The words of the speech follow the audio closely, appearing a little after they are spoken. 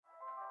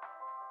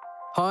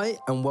Hi,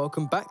 and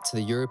welcome back to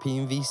the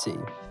European VC,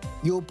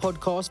 your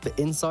podcast for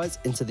insights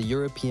into the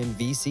European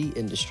VC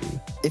industry.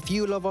 If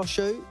you love our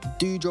show,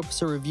 do drop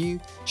us a review,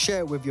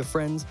 share it with your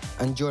friends,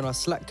 and join our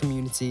Slack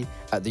community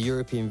at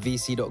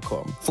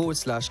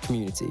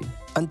theeuropeanvc.com/community.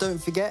 And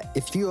don't forget,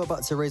 if you are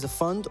about to raise a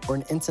fund or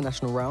an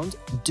international round,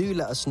 do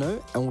let us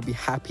know and we'll be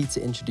happy to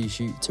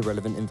introduce you to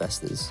relevant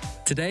investors.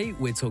 Today,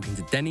 we're talking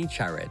to Denny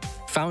Chared,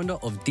 founder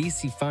of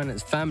DC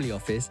Finance Family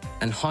Office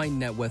and High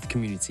Net Worth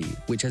Community,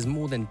 which has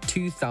more than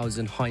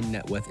 2,000 high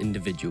net worth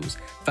individuals,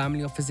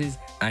 family offices,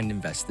 and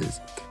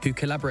investors who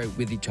collaborate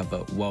with each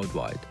other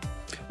worldwide.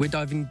 We're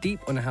diving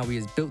deep on how he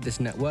has built this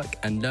network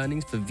and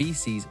learnings for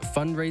VCs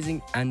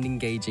fundraising and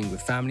engaging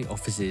with family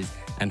offices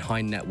and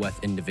high net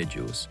worth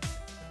individuals.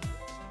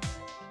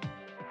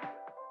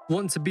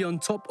 Want to be on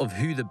top of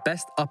who the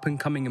best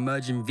up-and-coming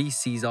emerging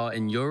VCs are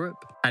in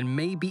Europe and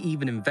maybe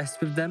even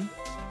invest with them?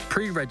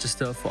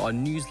 Pre-register for our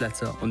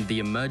newsletter on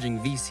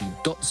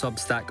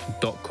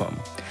theemergingvc.substack.com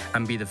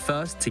and be the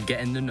first to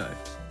get in the know.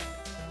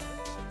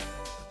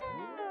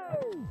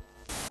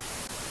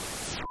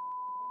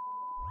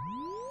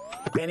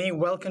 Denny,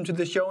 welcome to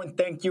the show and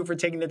thank you for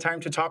taking the time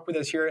to talk with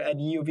us here at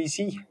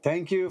EUVC.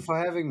 Thank you for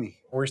having me.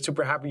 We're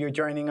super happy you're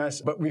joining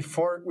us. But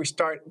before we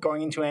start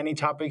going into any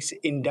topics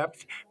in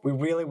depth, we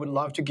really would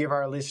love to give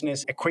our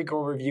listeners a quick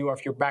overview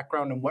of your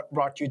background and what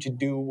brought you to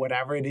do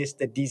whatever it is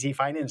that DC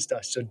Finance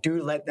does. So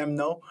do let them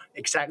know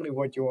exactly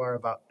what you are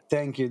about.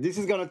 Thank you. This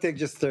is going to take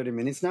just 30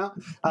 minutes now.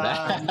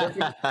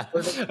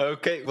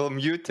 Okay, we'll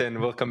mute and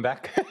we'll come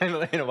back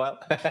in a while.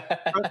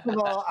 First of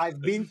all,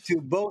 I've been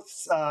to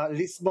both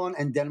Lisbon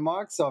and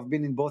Denmark, so I've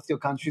been in both your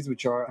countries,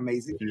 which are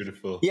amazing.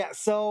 Beautiful. Yeah,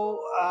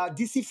 so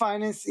DC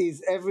Finance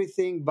is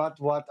everything but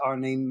what our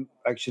name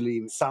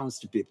actually sounds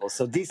to people.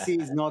 So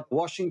DC is not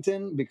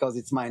Washington because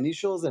it's my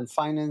initials, and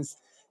finance,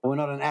 we're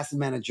not an asset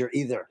manager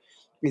either.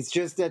 It's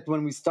just that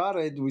when we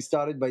started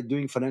by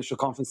doing financial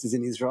conferences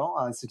in Israel,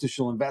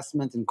 institutional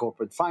investment and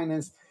corporate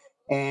finance.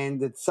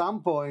 And at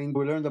some point,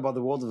 we learned about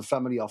the world of the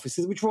family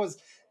offices, which was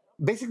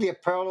basically a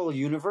parallel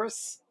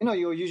universe.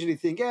 You usually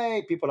think,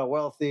 hey, people are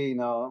wealthy,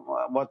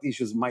 what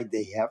issues might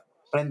they have?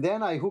 And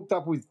then I hooked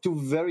up with two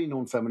very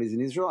known families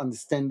in Israel,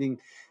 understanding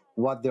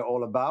what they're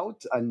all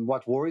about and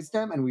what worries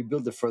them, and we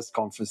built the first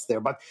conference there.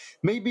 But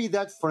maybe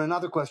that's for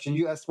another question.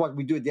 You asked what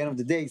we do at the end of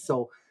the day,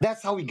 so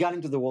that's how we got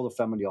into the world of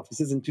family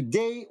offices. And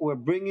today, we're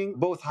bringing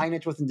both high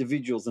net worth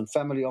individuals and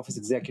family office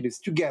executives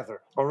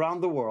together around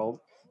the world,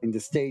 in the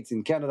States,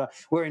 in Canada.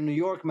 We're in New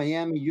York,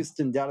 Miami,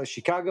 Houston, Dallas,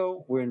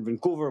 Chicago. We're in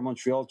Vancouver,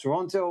 Montreal,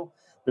 Toronto,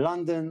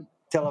 London,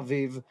 Tel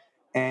Aviv,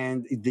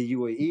 and the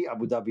UAE,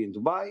 Abu Dhabi, and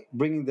Dubai,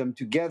 bringing them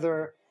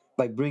together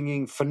by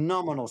bringing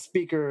phenomenal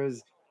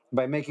speakers,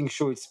 by making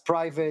sure it's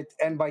private,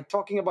 and by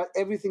talking about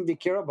everything they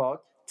care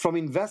about, from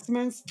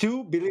investments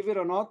to, believe it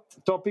or not,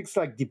 topics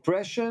like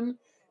depression,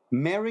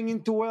 marrying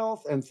into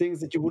wealth, and things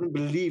that you wouldn't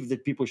believe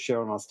that people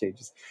share on our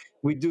stages.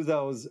 We do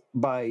those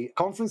by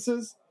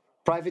conferences,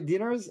 private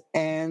dinners,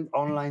 and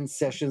online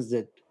sessions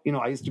that,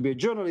 I used to be a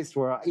journalist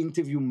where I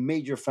interview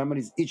major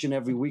families each and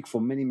every week for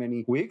many,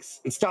 many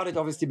weeks. It started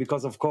obviously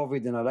because of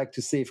COVID, and I like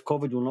to say if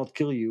COVID will not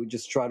kill you,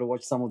 just try to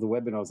watch some of the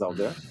webinars out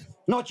there.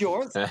 Not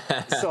yours.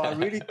 So I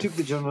really took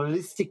the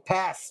journalistic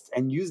past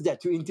and used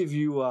that to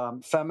interview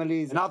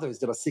families and others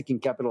that are seeking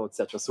capital,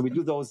 etc. So we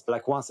do those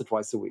like once or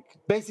twice a week.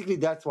 Basically,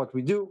 that's what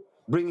we do.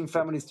 Bringing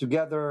families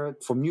together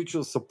for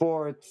mutual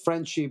support,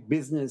 friendship,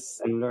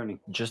 business, and learning.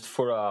 Just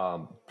for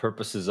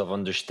purposes of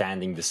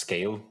understanding the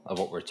scale of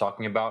what we're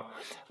talking about,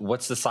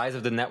 what's the size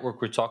of the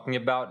network we're talking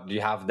about? Do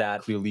you have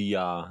that clearly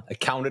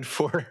accounted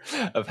for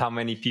of how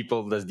many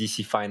people does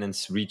DC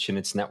Finance reach in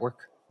its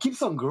network?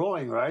 Keeps on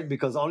growing, right?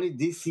 Because only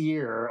this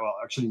year, well,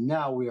 actually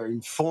now we are in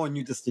 4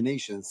 new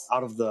destinations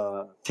out of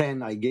the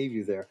 10 I gave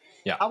you there.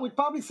 Yeah. I would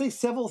probably say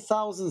several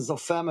thousands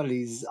of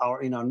families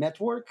are in our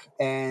network.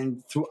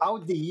 And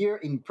throughout the year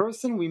in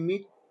person, we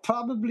meet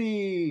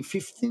probably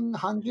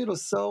 1,500 or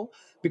so.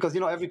 Because,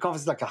 every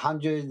conference is like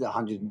 100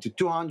 to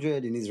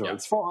 200. In Israel,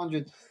 It's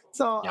 400.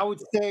 So I would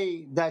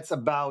say that's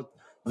about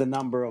the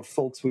number of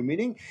folks we're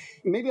meeting.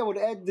 Maybe I would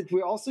add that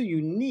we're also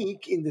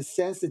unique in the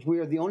sense that we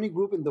are the only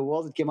group in the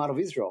world that came out of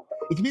Israel.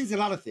 It means a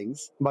lot of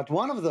things, but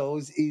one of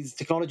those is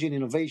technology and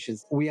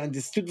innovations. We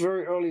understood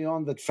very early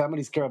on that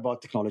families care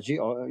about technology.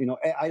 Or,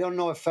 I don't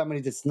know a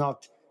family that's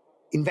not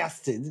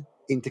invested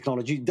in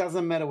technology. It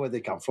doesn't matter where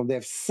they come from. They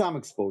have some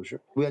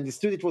exposure. We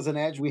understood it was an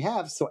edge we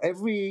have. So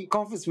every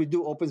conference we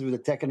do opens with a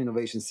tech and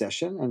innovation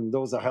session. And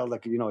those are held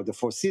like, the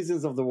Four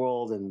Seasons of the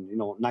world and,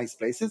 nice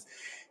places.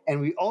 And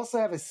we also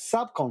have a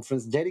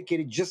sub-conference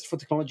dedicated just for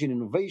technology and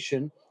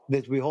innovation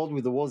that we hold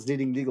with the world's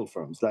leading legal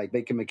firms like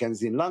Baker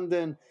McKenzie in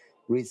London,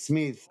 Reed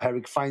Smith,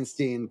 Eric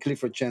Feinstein,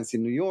 Clifford Chance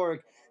in New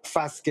York,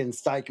 Fasken,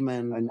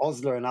 Steichman, and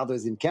Osler and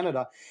others in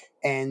Canada.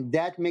 And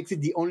that makes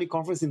it the only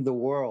conference in the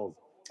world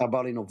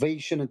about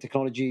innovation and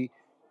technology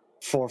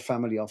for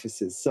family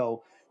offices.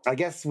 So I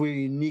guess we're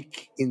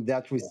unique in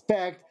that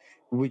respect,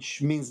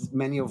 which means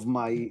many of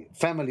my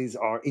families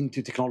are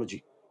into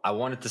technology. I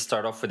wanted to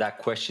start off with that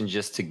question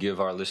just to give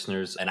our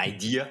listeners an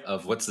idea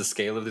of what's the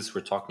scale of this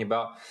we're talking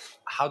about.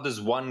 How does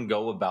one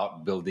go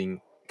about building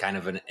kind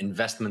of an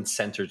investment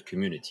centered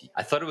community?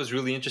 I thought it was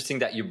really interesting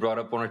that you brought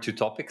up one or two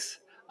topics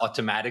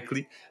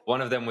automatically.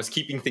 One of them was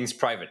keeping things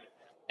private.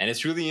 And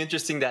it's really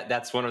interesting that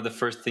that's one of the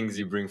first things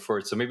you bring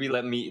forward. So maybe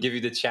let me give you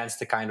the chance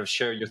to kind of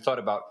share your thought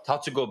about how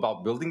to go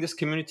about building this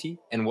community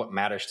and what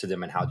matters to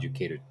them and how do you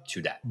cater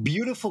to that.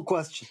 Beautiful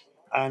question.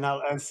 And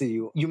I'll answer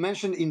you. You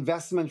mentioned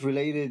investment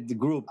related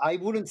group. I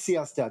wouldn't see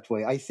us that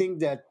way. I think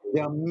that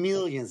there are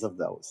millions of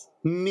those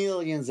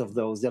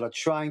that are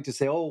trying to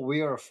say, oh,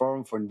 we are a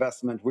forum for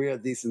investment, we are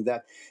this and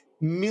that.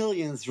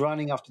 Millions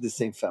running after the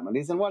same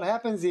families. And what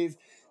happens is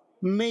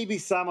maybe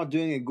some are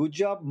doing a good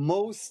job.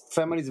 Most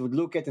families would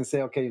look at and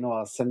say, okay,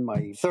 I'll send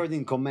my third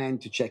in command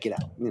to check it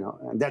out,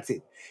 and that's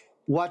it.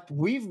 What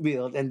we've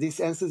built, and this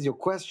answers your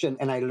question,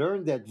 and I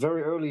learned that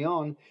very early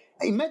on.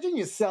 Imagine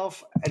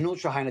yourself an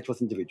ultra high net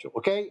worth individual,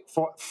 okay?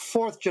 For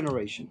fourth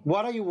generation.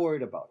 What are you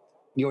worried about?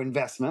 Your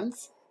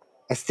investments,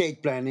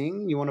 estate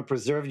planning, you want to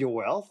preserve your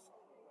wealth.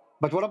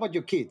 But what about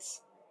your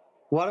kids?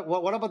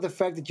 What about the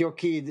fact that your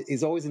kid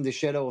is always in the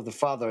shadow of the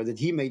father, that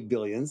he made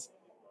billions,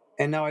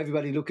 and now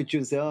everybody look at you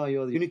and say, oh,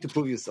 you need to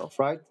prove yourself,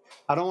 right?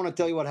 I don't want to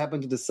tell you what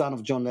happened to the son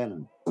of John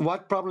Lennon.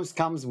 What problems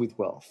comes with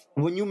wealth?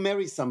 When you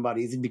marry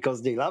somebody, is it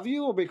because they love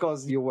you or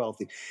because you're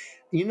wealthy?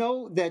 You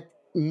know that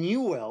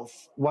new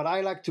wealth, what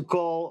I like to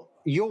call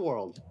your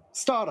world,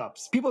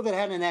 startups, people that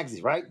had an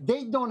exit, right?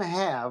 They don't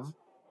have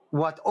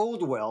what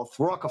old wealth,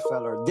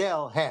 Rockefeller,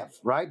 Dell have,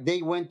 right?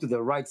 They went to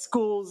the right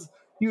schools.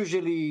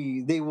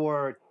 Usually they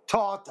were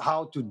taught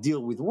how to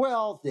deal with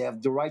wealth. They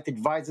have the right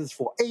advisors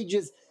for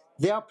ages.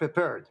 They are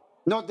prepared.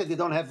 Not that they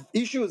don't have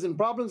issues and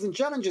problems and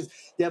challenges.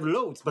 They have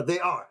loads, but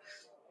they are.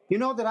 You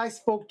know that I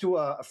spoke to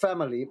a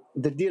family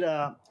that did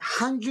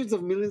hundreds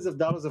of millions of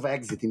dollars of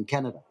exit in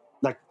Canada,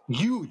 like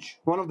huge,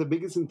 one of the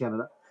biggest in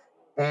Canada.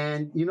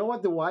 And you know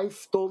what the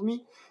wife told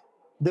me?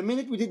 The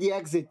minute we did the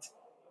exit,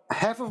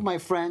 half of my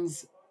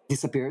friends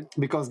disappeared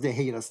because they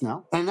hate us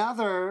now.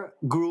 Another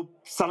group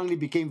suddenly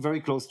became very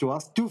close to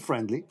us, too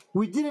friendly.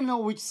 We didn't know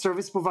which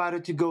service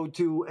provider to go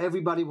to.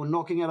 Everybody were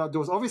knocking at our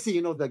doors. Obviously,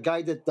 the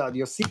guy that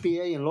your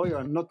CPA and lawyer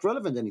are not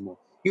relevant anymore.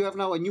 You have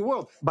now a new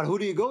world. But who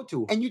do you go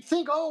to? And you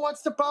think, oh,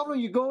 what's the problem?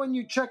 You go and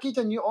you check it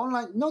and you're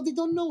online. No, they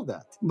don't know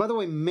that. By the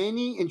way,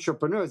 many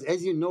entrepreneurs,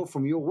 as you know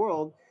from your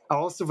world, are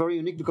also very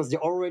unique because they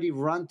already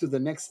run to the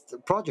next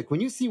project.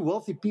 When you see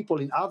wealthy people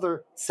in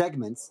other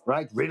segments,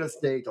 right, real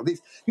estate or this,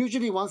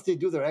 usually once they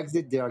do their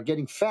exit, they are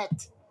getting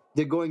fat.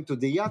 They're going to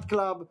the yacht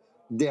club.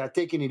 They are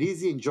taking it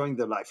easy, enjoying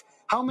their life.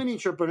 How many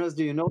entrepreneurs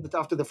do you know that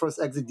after the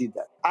first exit did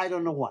that? I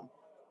don't know one.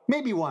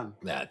 Maybe one.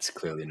 That's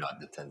clearly not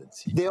the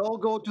tendency. They all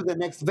go to the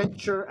next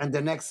venture and the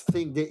next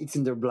thing, it's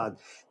in their blood.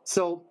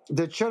 So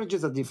the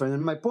challenges are different.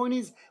 And my point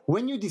is,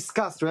 when you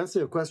discuss, to answer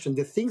your question,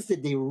 the things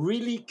that they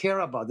really care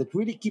about, that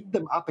really keep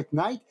them up at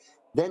night,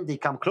 then they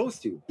come close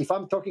to you. If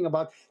I'm talking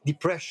about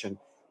depression,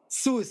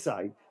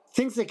 suicide,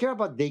 things they care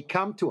about, they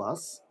come to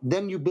us.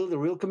 Then you build a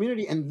real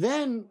community. And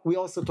then we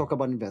also talk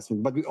about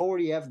investment, but we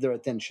already have their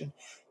attention.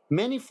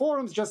 Many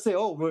forums just say,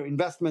 oh, we're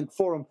investment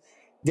forum.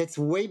 That's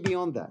way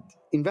beyond that.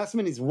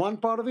 Investment is one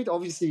part of it.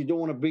 Obviously, you don't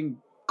want to bring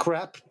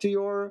crap to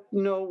your,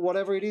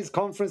 whatever it is,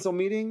 conference or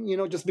meeting,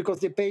 just because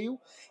they pay you.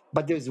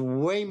 But there's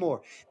way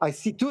more. I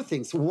see two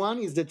things. One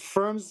is that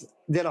firms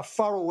that are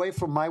far away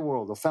from my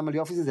world or family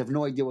offices have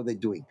no idea what they're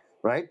doing,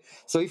 right?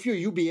 So if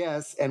you're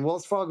UBS and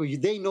Wells Fargo,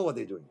 they know what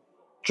they're doing.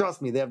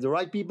 Trust me, they have the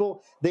right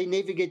people. They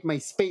navigate my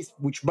space,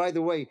 which, by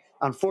the way,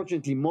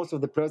 unfortunately, most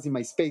of the players in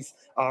my space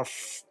are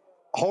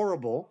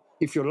horrible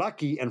if you're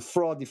lucky and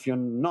fraud if you're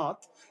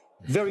not.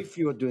 Very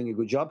few are doing a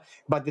good job.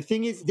 But the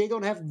thing is, they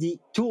don't have the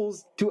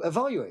tools to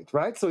evaluate,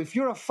 right? So if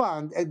you're a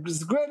fund,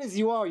 as great as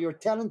you are, you're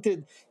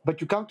talented,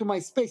 but you come to my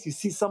space, you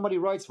see somebody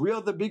writes, we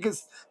are the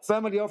biggest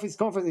family office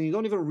conference, and you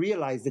don't even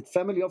realize that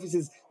family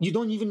offices, you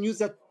don't even use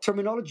that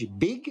terminology.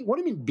 Big? What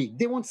do you mean big?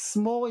 They want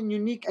small and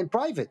unique and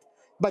private.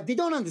 But they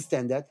don't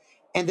understand that,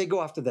 and they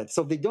go after that.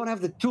 So they don't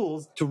have the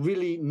tools to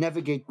really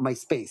navigate my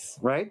space,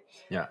 right?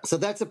 Yeah. So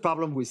that's a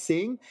problem we're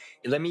seeing.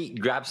 Let me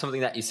grab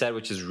something that you said,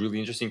 which is really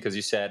interesting, because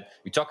you said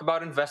we talk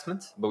about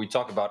investment, but we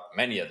talk about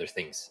many other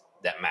things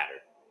that matter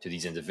to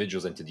these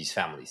individuals and to these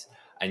families.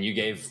 And you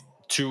gave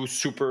two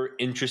super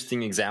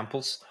interesting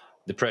examples: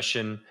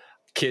 depression,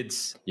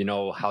 kids,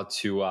 how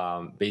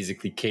to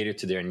basically cater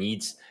to their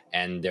needs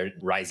and their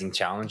rising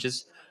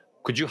challenges.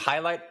 Could you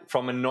highlight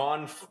from a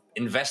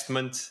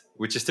non-investment,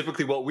 which is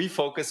typically what we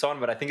focus on,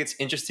 but I think it's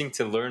interesting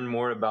to learn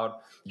more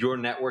about your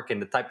network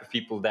and the type of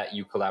people that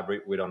you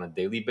collaborate with on a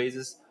daily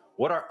basis?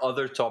 What are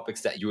other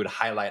topics that you would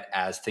highlight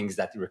as things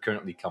that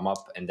recurrently come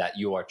up and that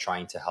you are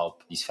trying to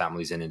help these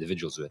families and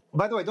individuals with?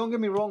 By the way, don't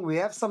get me wrong. We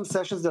have some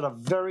sessions that are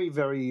very,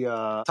 very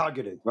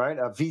targeted, right?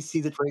 A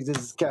VC that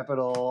raises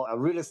capital, a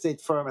real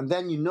estate firm. And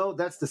then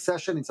that's the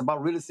session. It's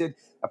about real estate,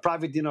 a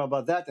private dinner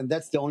about that. And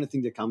that's the only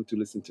thing they come to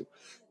listen to.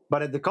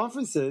 But at the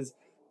conferences,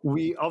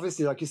 we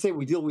obviously, like you say,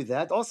 we deal with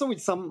that. Also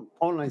with some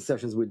online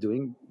sessions we're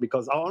doing,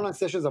 because our online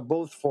sessions are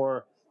both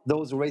for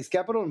those who raise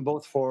capital and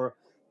both for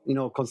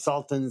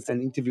consultants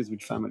and interviews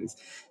with families.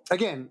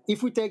 Again,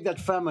 if we take that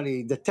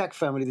family, the tech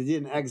family that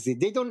didn't exit,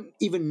 they don't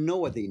even know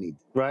what they need,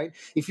 right?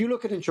 If you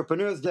look at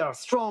entrepreneurs, they are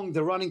strong,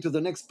 they're running to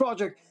the next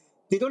project.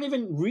 They don't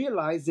even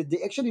realize that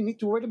they actually need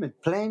to, wait a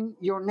minute, plan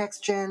your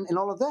next gen and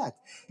all of that.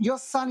 Your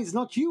son is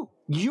not you.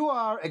 You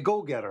are a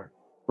go-getter,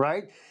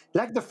 right?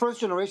 Like the first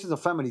generations of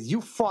families,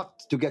 you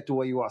fought to get to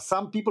where you are.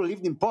 Some people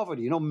lived in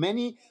poverty.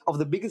 Many of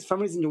the biggest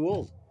families in the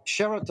world,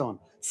 Sheraton,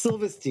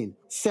 Silverstein,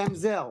 Sam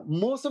Zell,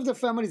 most of the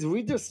families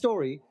read their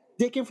story,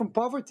 they came from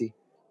poverty.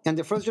 And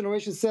the first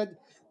generation said,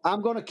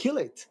 I'm going to kill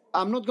it.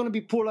 I'm not going to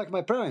be poor like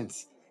my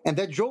parents. And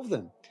that drove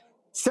them.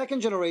 Second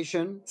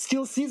generation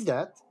still sees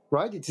that,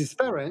 right? It's his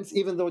parents,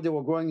 even though they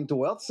were growing into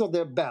wealth, so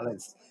they're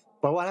balanced.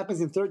 But what happens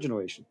in third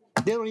generation?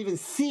 They don't even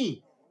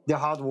see the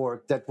hard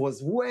work that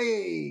was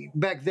way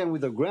back then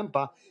with their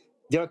grandpa.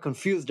 They're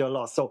confused, they're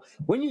lost. So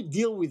when you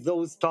deal with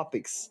those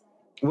topics,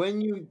 when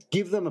you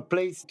give them a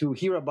place to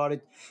hear about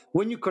it,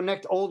 when you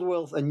connect old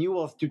wealth and new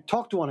wealth to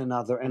talk to one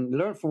another and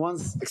learn from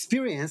one's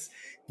experience,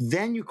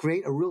 then you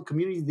create a real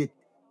community that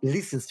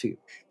listens to you.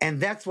 And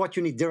that's what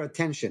you need, their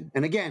attention.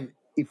 And again,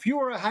 if you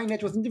are a high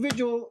net worth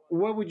individual,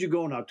 where would you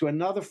go now? To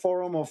another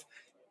forum of,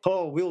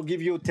 we'll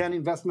give you 10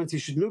 investments you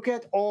should look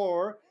at?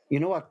 Or, you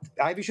know what,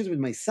 I have issues with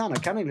my son. I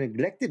kind of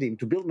neglected him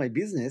to build my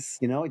business.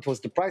 It was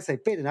the price I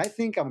paid. And I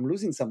think I'm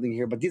losing something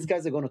here. But these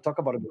guys are going to talk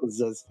about it because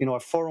there's, a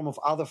forum of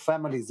other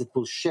families that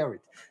will share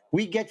it.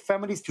 We get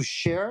families to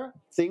share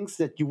things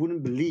that you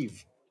wouldn't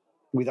believe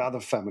with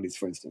other families,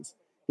 for instance.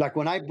 Like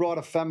when I brought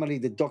a family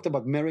that talked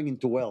about marrying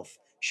into wealth.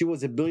 She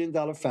was $1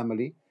 billion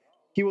family.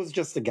 He was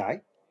just a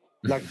guy.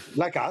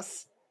 Like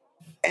us,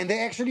 and they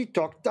actually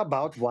talked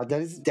about what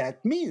that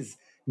means.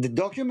 The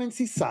documents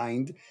he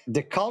signed,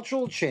 the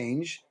cultural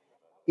change,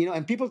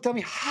 and people tell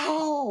me,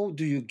 how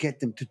do you get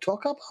them to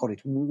talk about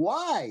it?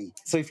 Why?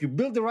 So if you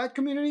build the right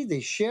community, they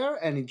share,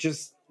 and it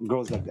just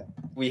grows like that.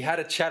 We had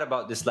a chat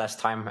about this last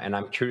time, and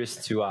I'm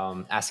curious to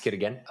ask it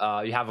again.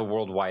 You have a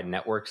worldwide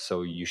network,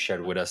 so you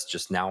shared with us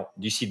just now.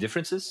 Do you see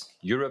differences?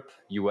 Europe,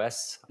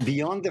 US?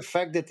 Beyond the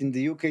fact that in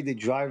the UK they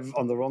drive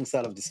on the wrong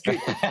side of the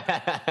street.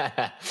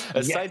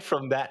 Aside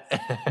from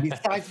that.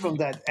 Besides from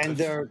that, and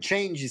their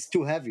change is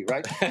too heavy,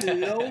 right?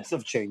 Loads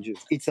of changes.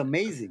 It's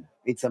amazing.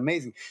 It's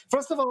amazing.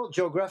 First of all,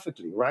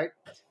 geographically, right?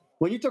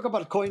 When you talk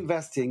about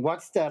co-investing,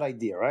 what's that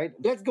idea, right?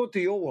 Let's go to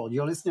your world.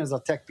 Your listeners are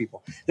tech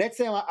people. Let's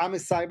say I'm a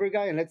cyber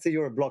guy, and let's say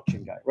you're a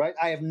blockchain guy, right?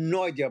 I have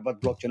no idea about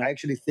blockchain. I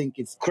actually think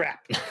it's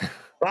crap.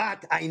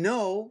 But I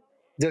know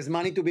there's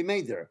money to be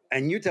made there.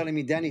 And you're telling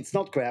me, Danny, it's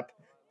not crap.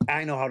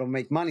 I know how to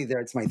make money there.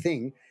 It's my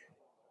thing.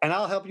 And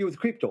I'll help you with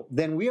crypto.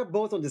 Then we are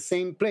both on the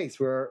same place.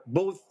 We're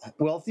both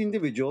wealthy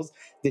individuals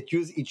that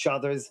use each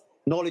other's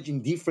knowledge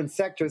in different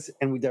sectors,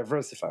 and we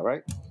diversify,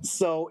 right?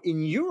 So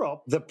in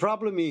Europe, the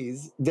problem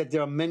is that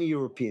there are many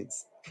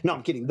Europeans. No,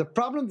 I'm kidding. The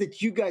problem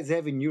that you guys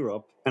have in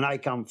Europe, and I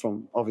come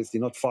from obviously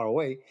not far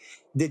away,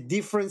 the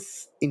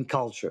difference in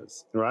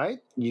cultures, right?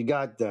 You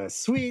got the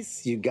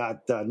Swiss, you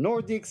got the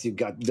Nordics, you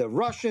got the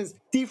Russians,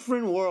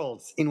 different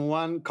worlds in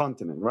one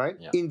continent, right?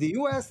 Yeah. In the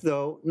US,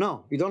 though,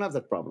 no, you don't have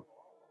that problem.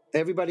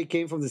 Everybody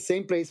came from the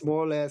same place,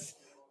 more or less.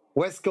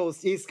 West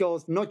Coast, East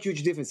Coast, not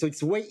huge difference. So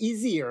it's way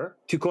easier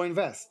to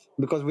co-invest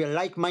because we are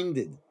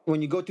like-minded.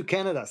 When you go to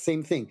Canada,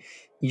 same thing.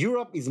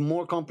 Europe is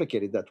more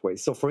complicated that way.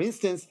 So for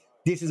instance,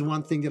 this is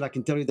one thing that I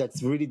can tell you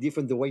that's really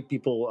different, the way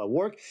people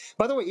work.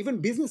 By the way, even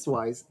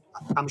business-wise,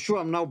 I'm sure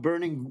I'm now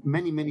burning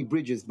many, many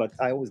bridges, but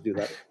I always do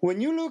that. When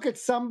you look at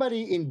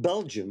somebody in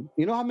Belgium,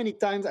 you know how many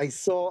times I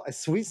saw a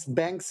Swiss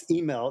bank's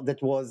email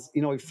that was,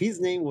 if his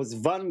name was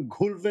Van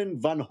Gulven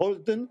Van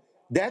Holten,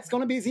 that's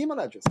going to be his email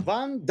address,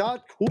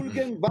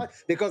 Van.Hulgen,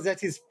 because that's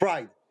his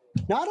pride.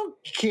 Now, I don't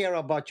care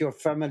about your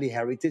family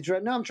heritage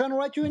right now. I'm trying to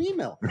write you an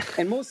email.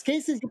 In most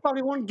cases, you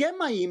probably won't get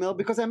my email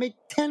because I made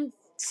 10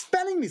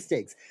 spelling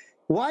mistakes.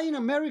 Why in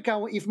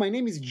America, if my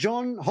name is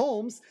John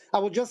Holmes, I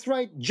will just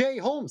write J.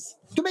 Holmes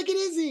to make it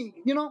easy,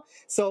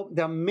 So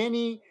there are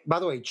many, by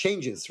the way,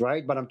 changes,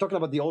 right? But I'm talking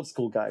about the old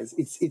school guys.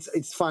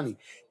 It's funny.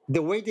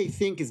 The way they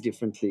think is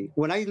differently.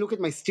 When I look at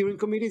my steering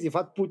committees, if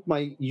I put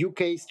my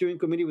UK steering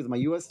committee with my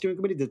US steering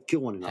committee, they'd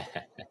kill one another.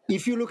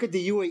 If you look at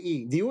the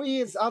UAE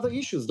has other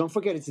issues. Don't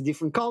forget, it's a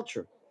different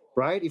culture,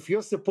 right? If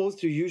you're supposed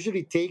to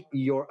usually take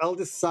your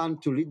eldest son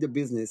to lead the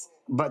business,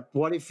 but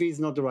what if he's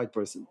not the right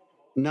person?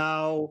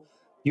 Now,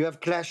 you have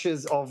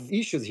clashes of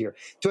issues here.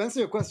 To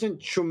answer your question,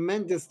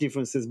 tremendous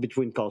differences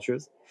between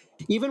cultures.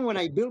 Even when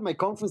I build my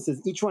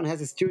conferences, each one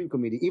has a steering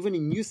committee. Even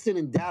in Houston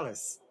and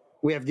Dallas,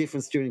 we have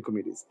different steering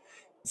committees.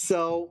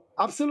 So,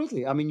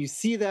 absolutely. I mean, you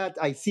see that.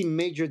 I see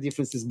major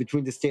differences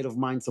between the state of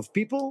minds of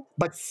people,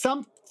 but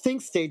some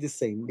things stay the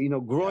same.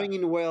 Growing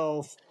in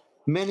wealth,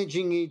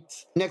 managing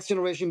it, next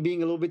generation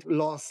being a little bit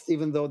lost,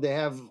 even though they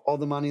have all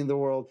the money in the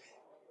world.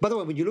 By the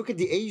way, when you look at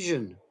the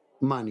Asian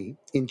money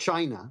in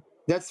China,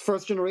 that's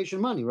first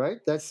generation money, right?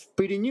 That's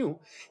pretty new.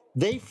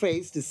 They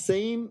face the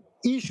same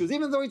issues,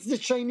 even though it's the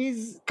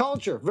Chinese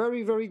culture,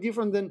 very, very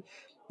different than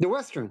the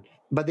Western.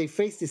 But they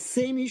face the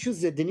same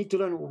issues that they need to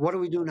learn. What do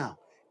we do now?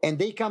 And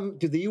they come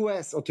to the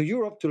US or to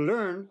Europe to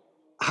learn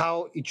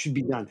how it should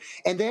be done.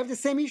 And they have the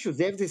same issues.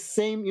 They have the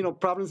same,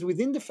 problems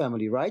within the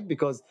family, right?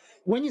 Because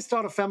when you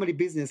start a family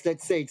business,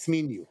 let's say it's me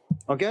and you,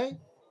 okay?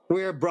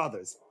 We're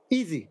brothers.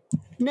 Easy.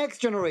 Next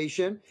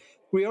generation,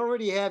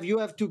 you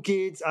have 2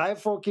 kids, I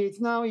have 4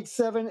 kids, now it's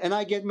 7, and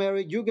I get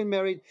married, you get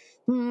married.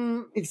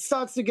 It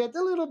starts to get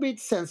a little bit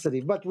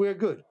sensitive, but we're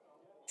good.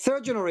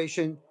 Third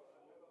generation,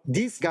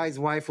 this guy's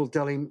wife will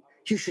tell him,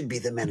 you should be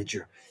the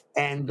manager.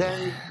 And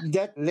then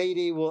that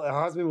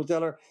her husband will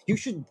tell her, you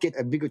should get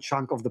a bigger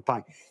chunk of the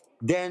pie.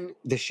 Then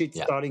the shit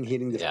starting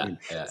hitting the fan.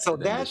 So then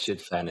the that's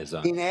shit fan is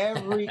on. in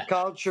every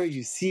culture,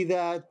 you see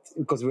that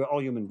because we're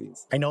all human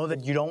beings. I know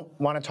that you don't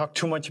want to talk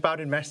too much about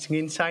investing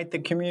inside the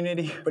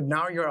community, but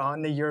now you're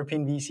on the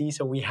European VC,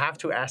 so we have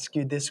to ask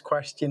you this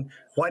question.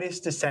 What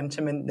is the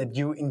sentiment that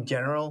you in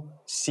general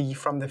see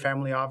from the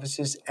family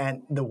offices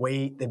and the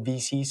way the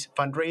VCs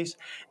fundraise?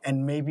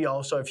 And maybe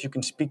also if you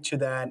can speak to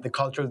that, the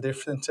cultural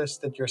differences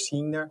that you're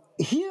seeing there?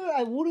 Here,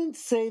 I wouldn't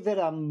say that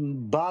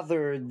I'm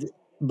bothered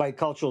by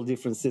cultural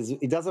differences.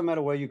 It doesn't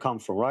matter where you come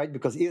from, right?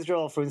 Because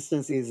Israel, for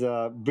instance, is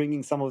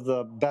bringing some of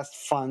the best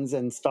funds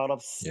and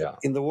startups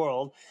in the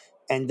world.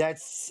 And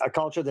that's a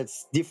culture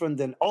that's different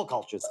than all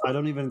cultures. I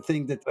don't even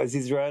think that as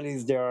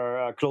Israelis, they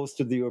are close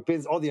to the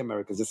Europeans or the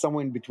Americans. They're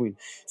somewhere in between.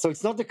 So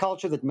it's not the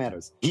culture that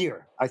matters.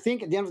 Here, I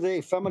think at the end of the day,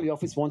 a family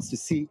office wants to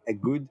see a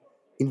good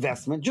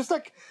investment, just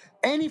like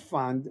any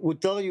fund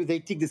would tell you they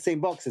tick the same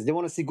boxes. They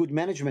want to see good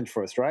management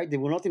first, right? They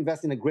will not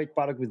invest in a great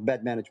product with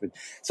bad management.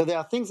 So there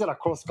are things that are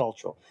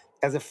cross-cultural.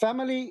 As a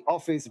family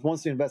office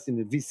wants to invest in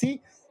the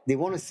VC, they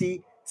want to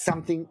see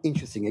something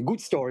interesting, a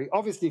good story.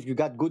 Obviously, if you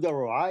got good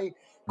ROI,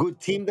 good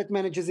team that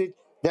manages it,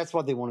 that's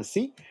what they want to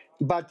see.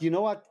 But you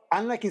know what?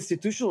 Unlike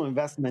institutional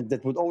investment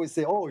that would always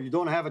say, oh, you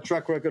don't have a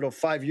track record of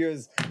 5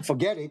 years,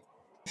 forget it.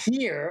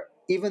 Here,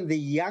 even the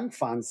young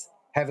funds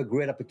have a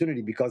great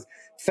opportunity because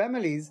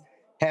families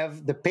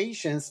have the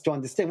patience to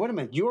understand, wait a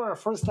minute, you are a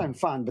first-time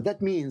fund, but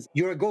that means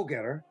you're a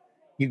go-getter.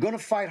 You're going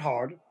to fight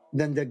hard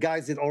than the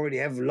guys that already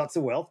have lots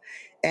of wealth.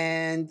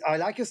 And I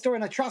like your story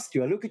and I trust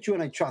you. I look at you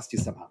and I trust you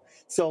somehow.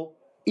 So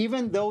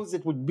even those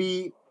that would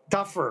be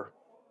tougher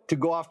to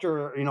go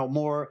after,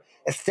 more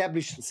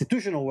established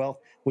institutional wealth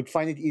would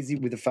find it easy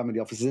with the family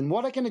offices. And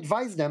what I can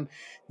advise them,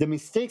 the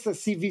mistakes I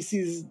see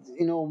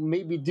VCs,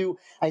 maybe do,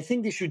 I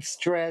think they should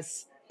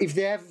stress if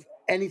they have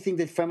anything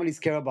that families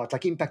care about,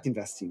 like impact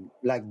investing,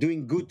 like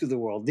doing good to the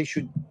world, they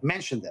should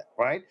mention that,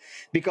 right?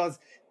 Because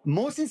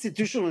most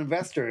institutional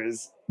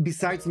investors,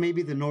 besides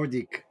maybe the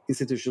Nordic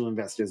institutional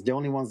investors, the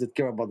only ones that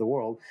care about the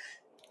world,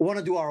 want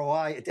to do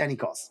ROI at any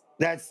cost.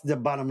 That's the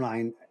bottom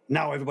line.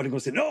 Now everybody's going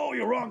to say, no,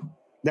 you're wrong.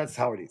 That's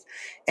how it is.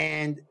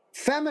 And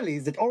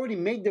families that already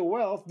made their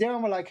wealth, they're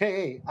like,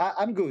 hey,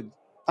 I'm good.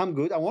 I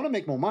want to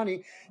make more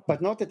money,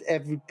 but not at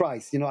every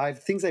price. I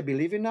have things I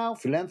believe in now,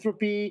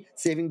 philanthropy,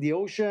 saving the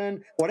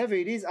ocean, whatever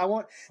it is.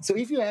 So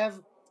if you have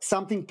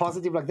something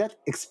positive like that,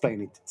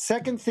 explain it.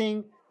 Second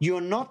thing, you're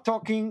not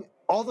talking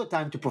all the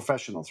time to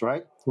professionals,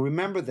 right?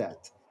 Remember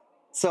that.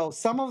 So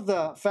some of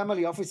the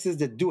family offices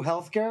that do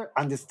healthcare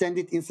understand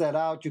it inside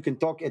out. You can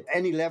talk at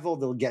any level,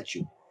 they'll get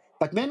you.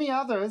 But many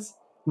others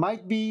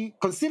might be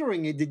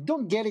considering it, they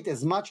don't get it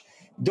as much.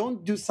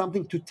 Don't do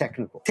something too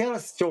technical. Tell a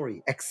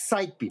story,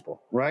 excite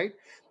people, right?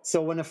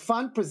 So when a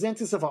fund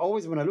presents itself,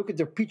 when I look at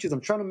their pitches,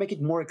 I'm trying to make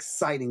it more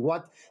exciting.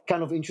 What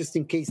kind of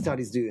interesting case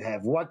studies do you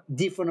have? What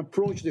different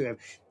approach do you have?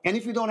 And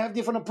if you don't have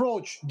different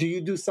approach, do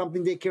you do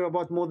something they care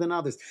about more than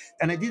others?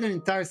 And I did an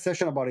entire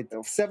session about it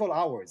of several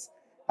hours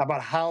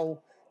about how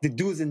the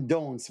do's and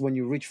don'ts when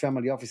you reach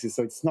family offices.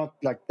 So it's not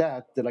like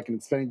that I can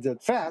explain it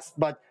that fast.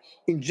 But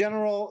in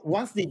general,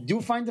 once they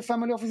do find the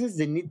family offices,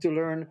 they need to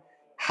learn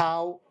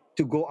how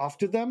to go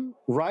after them,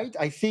 right?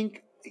 I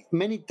think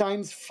many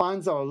times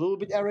funds are a little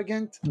bit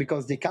arrogant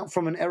because they come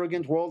from an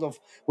arrogant world of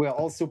we are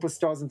all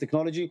superstars in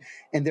technology,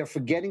 and they're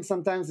forgetting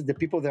sometimes that the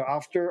people they're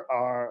after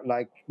are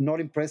like not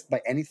impressed by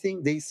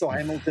anything. They saw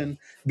Hamilton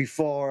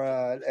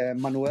before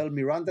Manuel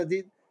Miranda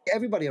did.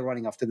 Everybody are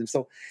running after them.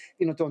 So,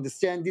 to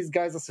understand these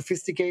guys are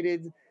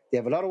sophisticated, they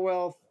have a lot of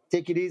wealth,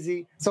 take it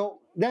easy. So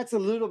that's a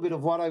little bit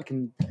of what I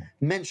can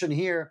mention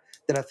here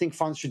that I think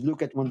funds should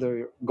look at when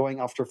they're going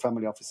after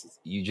family offices.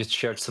 You just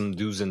shared some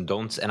do's and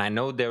don'ts, and I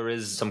know there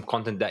is some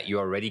content that you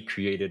already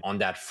created on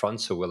that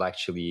front, so we'll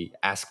actually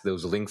ask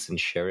those links and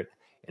share it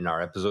in our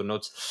episode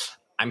notes.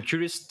 I'm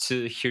curious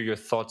to hear your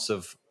thoughts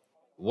of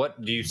what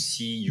do you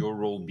see your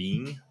role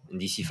being in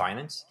DC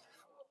Finance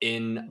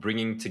in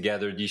bringing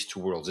together these two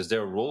worlds? Is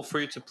there a role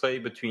for you to play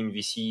between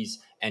VCs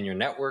and your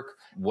network?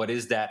 What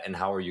is that, and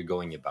how are you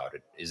going about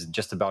it? Is it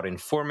just about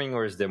informing,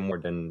 or is there more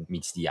than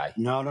meets the eye?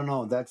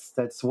 No.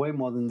 That's way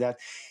more than that.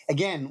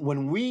 Again,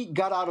 when we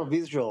got out of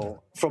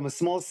Israel from a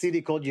small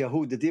city called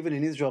Yahoo, that even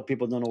in Israel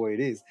people don't know where it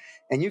is,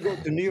 and you go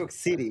to New York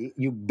City,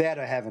 you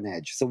better have an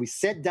edge. So we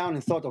sat down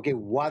and thought, okay,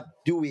 what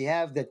do we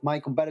have that my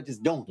competitors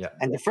don't? Yeah.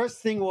 And the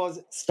first thing was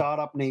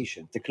startup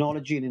nation,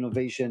 technology and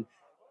innovation.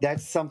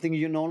 That's something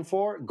you're known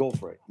for, go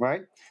for it,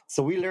 right?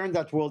 So we learned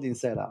that world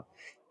inside out.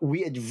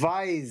 we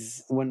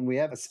advise when we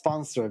have a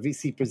sponsor, a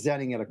VC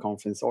presenting at a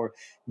conference or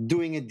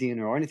doing a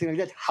dinner or anything like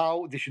that,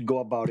 how they should go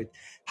about it,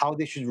 how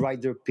they should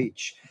write their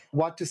pitch,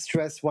 what to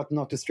stress, what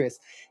not to stress.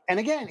 And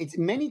again, it's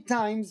many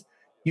times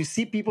you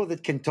see people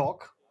that can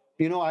talk.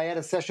 I had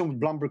a session with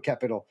Blumberg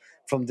Capital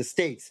from the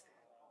States.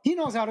 He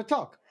knows how to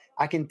talk.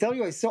 I can tell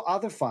you, I saw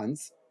other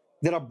funds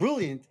that are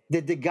brilliant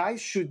that the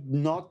guys should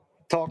not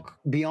talk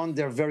beyond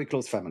their very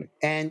close family.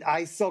 And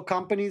I saw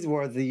companies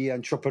where the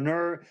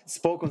entrepreneur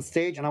spoke on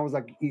stage, and I was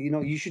like,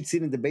 you should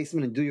sit in the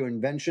basement and do your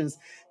inventions.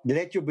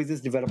 Let your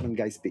business development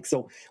guy speak.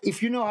 So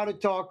if you know how to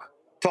talk,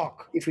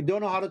 talk. If you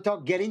don't know how to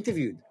talk, get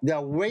interviewed. There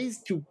are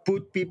ways to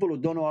put people who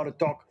don't know how to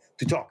talk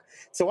to talk.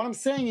 So what I'm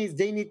saying is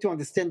they need to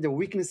understand their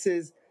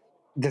weaknesses,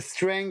 the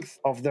strength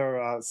of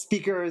their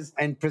speakers,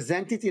 and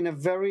present it in a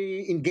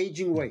very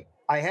engaging way.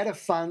 I had a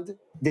fund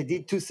that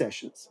did 2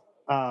 sessions.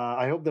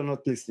 I hope they're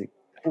not listening.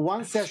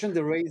 One session,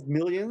 they raised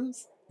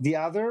millions. The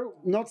other,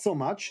 not so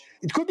much.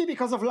 It could be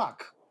because of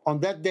luck. On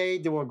that day,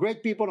 there were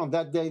great people. On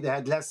that day, they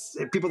had less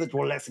people that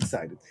were less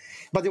excited.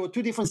 But there were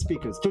 2 different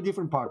speakers, 2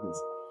 different partners.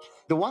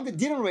 The one that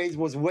didn't raise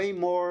was way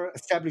more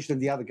established than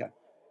the other guy,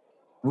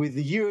 with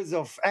years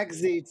of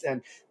exits,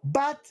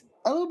 but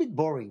a little bit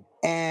boring.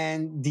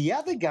 And the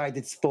other guy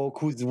that spoke,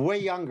 who's way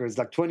younger, is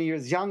like 20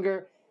 years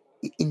younger,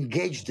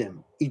 engaged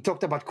them. He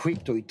talked about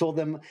crypto. He told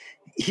them,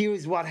 here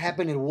is what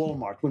happened at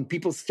Walmart when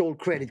people stole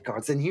credit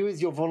cards, and here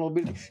is your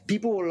vulnerability.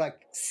 People were like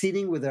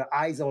sitting with their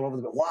eyes all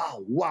over the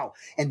wow.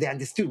 And they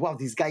understood, wow,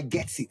 this guy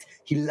gets it.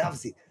 He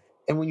loves it.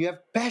 And when you have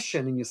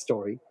passion in your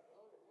story,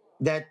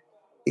 that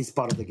is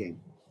part of the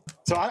game.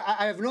 So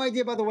I have no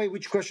idea, by the way,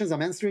 which questions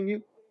I'm answering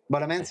you,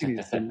 but I'm answering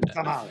you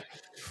somehow.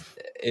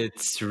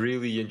 It's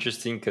really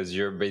interesting because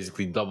you're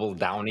basically double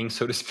downing,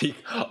 so to speak,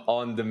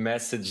 on the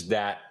message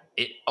that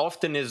it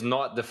often is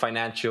not the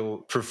financial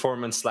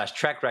performance /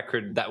 track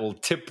record that will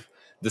tip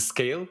the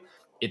scale.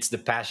 It's the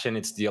passion,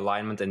 it's the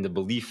alignment and the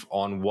belief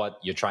on what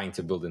you're trying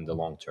to build in the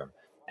long term.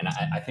 And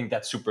I think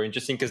that's super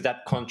interesting because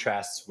that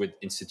contrasts with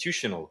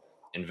institutional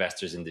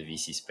investors in the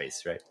VC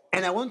space, right?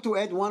 And I want to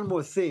add one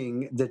more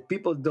thing that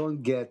people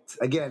don't get,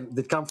 again,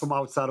 that come from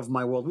outside of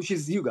my world, which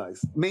is you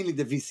guys, mainly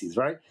the VCs,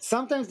 right?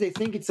 Sometimes they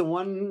think it's a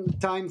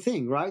one-time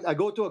thing, right? I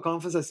go to a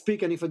conference, I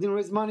speak, and if I didn't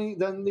raise money,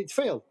 then it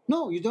failed.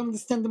 No, you don't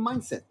understand the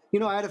mindset.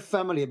 I had a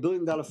family, $1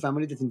 billion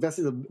family that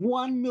invested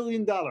 $1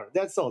 million.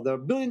 That's all. They're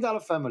 $1 billion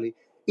family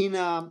in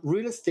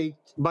real estate,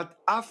 but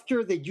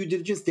after the due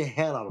diligence, the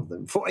hell out of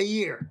them for a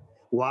year.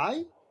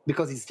 Why?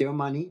 Because it's their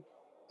money.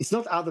 It's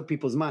not other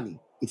people's money.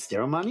 It's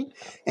their money.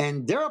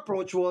 And their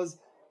approach was,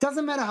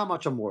 doesn't matter how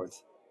much I'm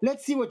worth.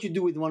 Let's see what you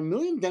do with 1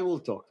 million, then we'll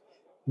talk.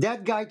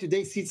 That guy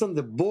today sits on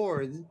the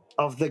board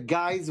of the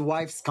guy's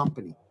wife's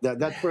company,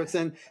 that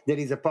person that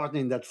is a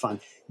partner in that fund.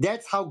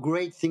 That's how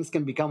great things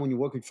can become when you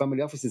work with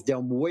family offices. They're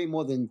way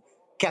more than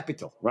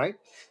capital, right?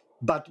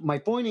 But my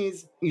point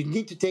is, you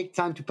need to take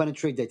time to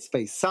penetrate that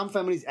space. Some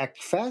families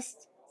act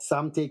fast,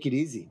 some take it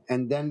easy,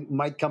 and then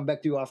might come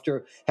back to you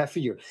after half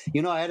a year.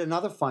 I had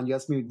another fund, you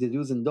asked me the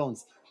do's and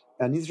don'ts,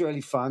 an Israeli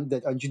fund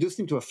that introduced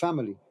him to a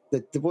family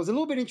that was a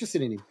little bit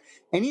interested in him.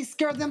 And he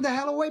scared them the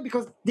hell away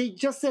because they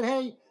just said,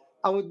 hey,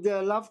 I would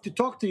love to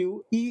talk to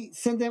you. He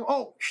sent them,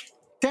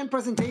 10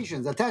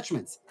 presentations,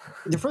 attachments.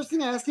 The first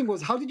thing I asked him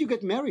was, how did you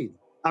get married?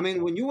 I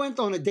mean, when you went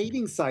on a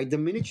dating site, the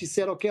minute she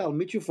said, okay, I'll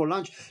meet you for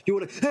lunch, you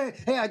were like,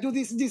 hey, I do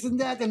this, and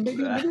that, and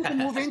maybe we can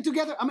move in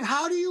together. I mean,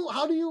 how do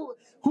you,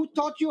 who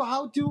taught you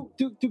how to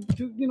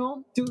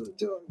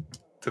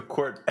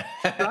court?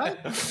 Right?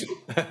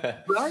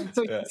 Right?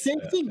 So same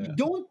thing.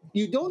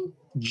 You don't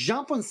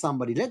jump on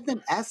somebody. Let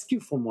them ask you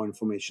for more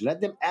information.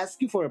 Let them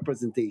ask you for a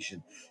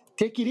presentation.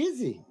 Take it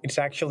easy. It's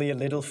actually a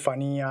little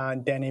funny,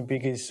 Denny,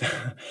 because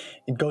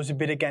it goes a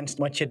bit against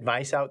much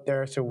advice out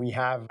there. So we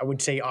have, I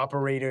would say,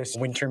 Operators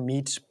Winter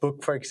Meets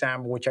book, for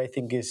example, which I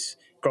think is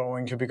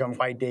going to become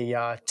quite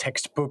a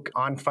textbook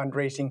on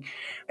fundraising.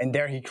 And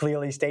there he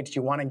clearly states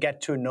you want to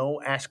get to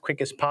know as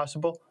quick as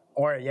possible.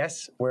 Or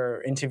yes,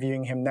 we're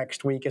interviewing him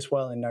next week as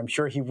well, and I'm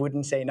sure he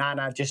wouldn't say,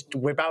 nah, just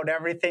whip out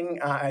everything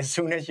as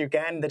soon as you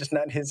can. That is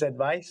not his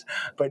advice.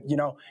 But,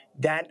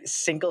 that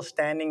single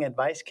standing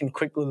advice can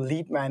quickly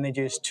lead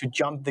managers to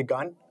jump the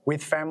gun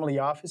with family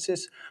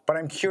offices. But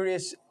I'm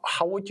curious,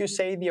 how would you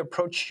say the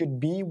approach should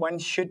be? When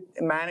should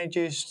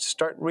managers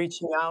start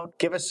reaching out?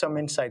 Give us some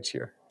insights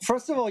here.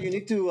 First of all, you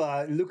need to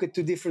look at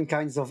 2 different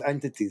kinds of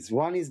entities.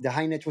 One is the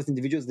high net worth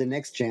individuals, the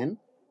next gen,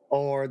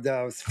 or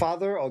the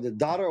father or the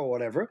daughter or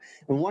whatever,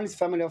 and one is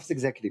family office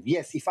executive.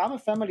 Yes, if I'm a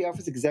family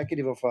office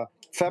executive of a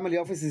family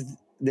office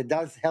that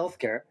does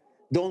healthcare,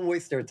 don't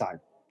waste their time.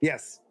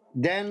 Yes,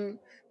 then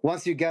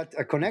once you get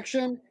a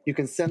connection, you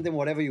can send them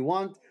whatever you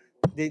want.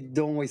 They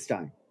don't waste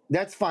time.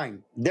 That's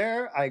fine.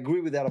 There, I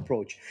agree with that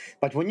approach.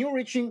 But when you're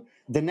reaching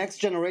the next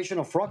generation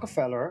of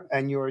Rockefeller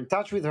and you're in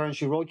touch with her and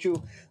she wrote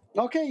you,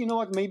 okay, you know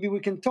what, maybe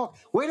we can talk.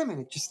 Wait a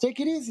minute, just take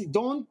it easy.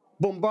 Don't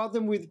bombard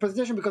them with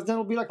presentation, because then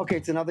it'll be like, okay,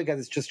 it's another guy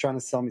that's just trying to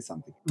sell me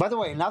something. By the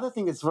way, another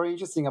thing that's very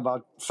interesting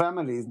about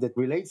families that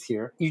relates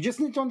here, you just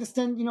need to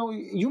understand,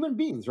 human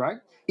beings, right?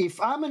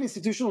 If I'm an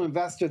institutional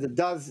investor that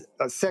does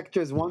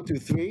sectors 1, 2,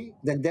 3,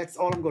 then that's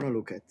all I'm going to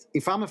look at.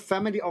 If I'm a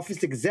family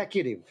office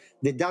executive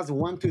that does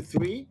 1, 2,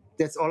 3,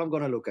 that's all I'm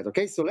going to look at.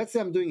 Okay, so let's say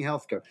I'm doing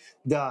healthcare.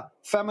 The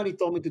family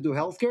told me to do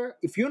healthcare.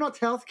 If you're not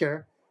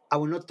healthcare, I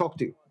will not talk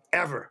to you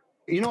ever.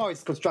 You know how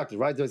it's constructed,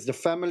 right? There's the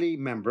family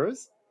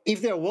members.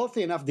 If they're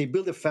wealthy enough, they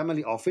build a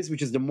family office,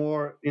 which is the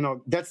more,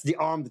 that's the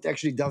arm that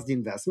actually does the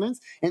investments.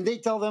 And they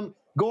tell them,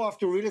 go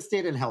after real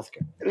estate and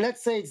healthcare.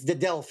 Let's say it's the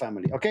Dell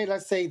family. Okay,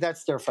 let's say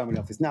that's their family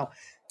office. Now,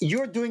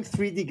 you're doing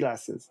 3D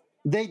glasses.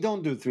 They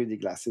don't do 3D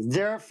glasses.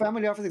 Their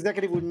family office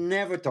executive would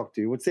never talk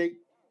to you, would say,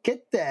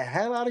 get the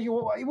hell out of here.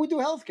 We do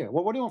healthcare.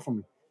 What do you want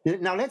from me?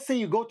 Now, let's say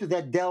you go to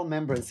that Dell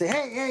member and say,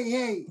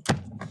 hey,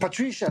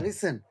 Patricia,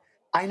 listen,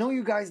 I know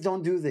you guys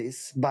don't do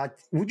this, but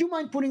would you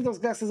mind putting those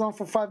glasses on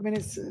for 5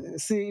 minutes?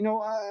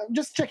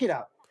 Just check it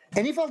out.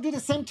 And if I'll do the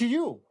same to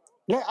you,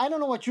 I don't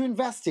know what you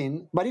invest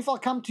in, but if I'll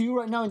come to you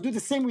right now and do the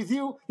same with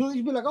you, you'll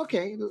be like,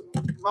 okay,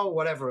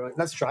 whatever,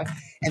 let's try.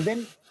 And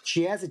then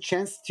she has a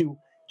chance to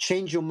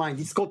change your mind.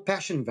 It's called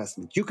passion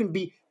investment. You can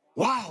be,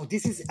 wow,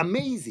 this is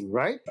amazing,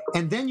 right?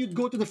 And then you'd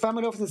go to the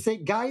family office and say,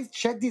 guys,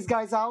 check these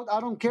guys out. I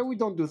don't care we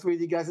don't do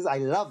 3D glasses. I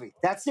love it.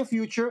 That's the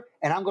future,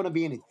 and I'm going to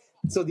be in it.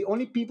 So the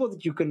only people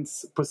that you can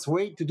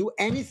persuade to do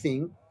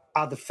anything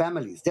are the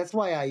families. That's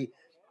why I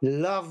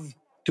love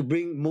to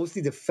bring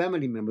mostly the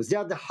family members. They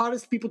are the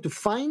hardest people to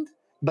find,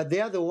 but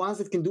they are the ones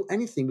that can do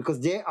anything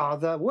because they are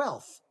the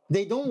wealth.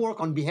 They don't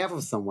work on behalf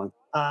of someone.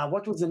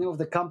 What was the name of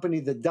the company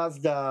that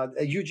does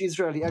a huge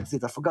Israeli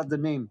exit? I forgot the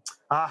name.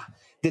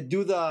 They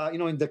do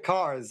in the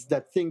cars,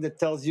 that thing that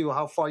tells you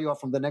how far you are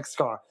from the next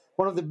car.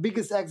 One of the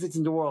biggest exits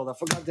in the world. I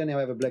forgot the name.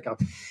 I have a blackout.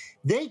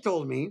 They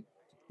told me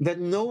that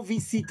no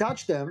VC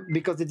touched them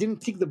because they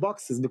didn't tick the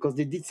boxes, because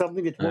they did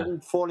something that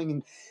wasn't falling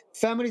in.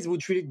 Families would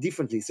treat it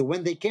differently. So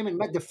when they came and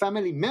met the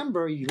family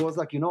member, he was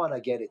like, you know what, I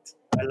get it.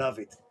 I love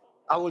it.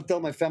 I will tell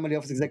my family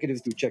office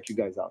executives to check you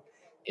guys out.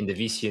 In the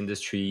VC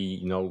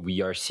industry,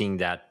 we are seeing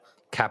that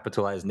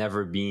capital has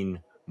never been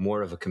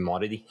more of a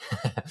commodity.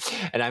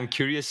 And I'm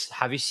curious,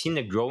 have you seen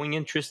a growing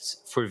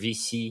interest for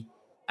VC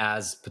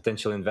as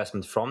potential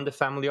investment from the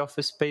family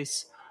office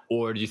space?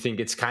 Or do you think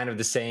it's kind of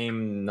the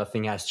same,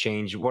 nothing has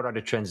changed? What are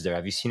the trends there?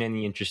 Have you seen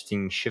any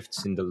interesting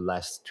shifts in the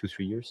last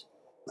 2-3 years?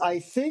 I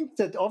think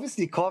that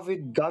obviously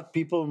COVID got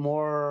people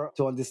more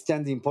to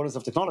understand the importance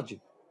of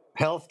technology.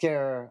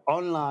 Healthcare,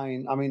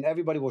 online,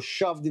 everybody was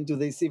shoved into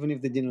this even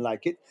if they didn't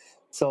like it.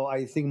 So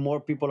I think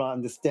more people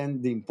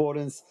understand the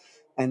importance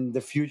and the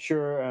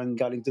future and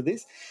got into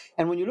this.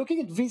 And when you're looking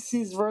at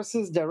VCs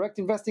versus direct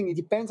investing, it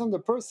depends on the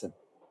person.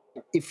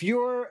 If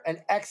you're an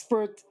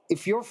expert,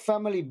 if your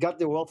family got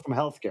their wealth from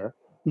healthcare,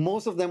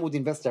 most of them would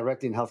invest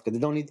directly in healthcare. They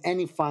don't need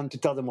any fund to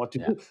tell them what to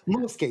do,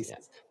 most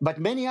cases. But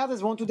many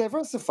others want to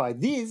diversify.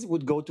 These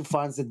would go to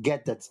funds that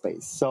get that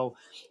space. So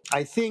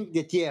I think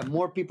that,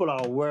 more people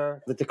are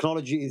aware that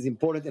technology is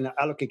important and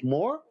allocate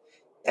more.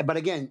 But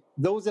again,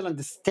 those that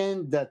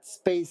understand that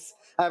space,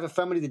 I have a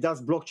family that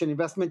does blockchain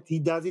investment. He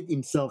does it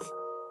himself.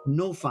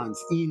 No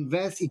funds. He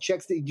invests, he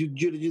checks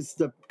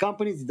the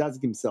companies, he does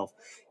it himself.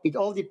 It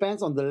all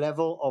depends on the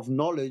level of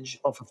knowledge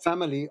of a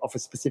family of a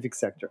specific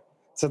sector.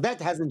 So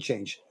that hasn't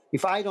changed.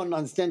 If I don't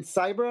understand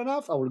cyber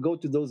enough, I will go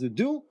to those who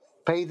do,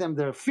 pay them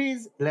their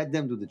fees, let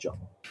them do the job.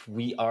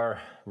 We are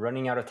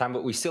running out of time,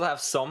 but we still have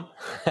some.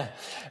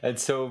 And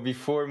so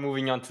before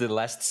moving on to the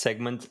last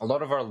segment, a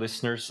lot of our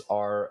listeners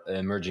are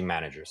emerging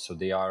managers. So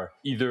they are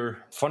either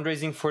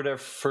fundraising for their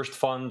first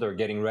fund or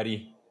getting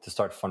ready to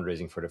start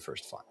fundraising for the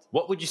first fund.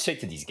 What would you say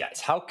to these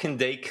guys? How can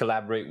they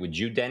collaborate with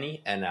you,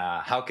 Denny? And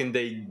how can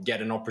they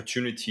get an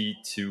opportunity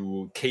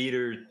to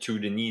cater to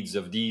the needs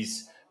of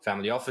these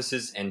family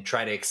offices and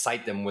try to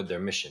excite them with their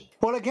mission?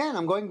 Well, again,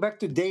 I'm going back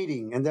to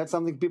dating, and that's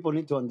something people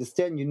need to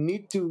understand. You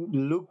need to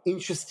look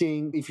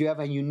interesting. If you have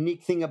a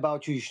unique thing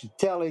about you, you should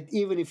tell it.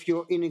 Even if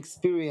you're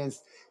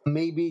inexperienced,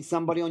 maybe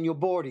somebody on your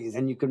board is,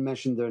 and you can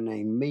mention their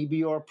name. Maybe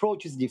your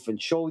approach is different.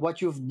 Show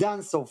what you've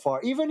done so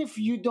far. Even if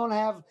you don't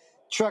have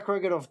track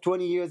record of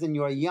 20 years and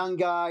you're a young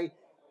guy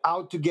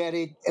out to get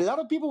it, a lot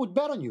of people would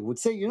bet on you, would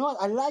say, you know what,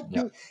 I like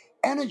the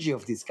energy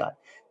of this guy.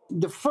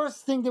 The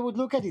first thing they would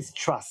look at is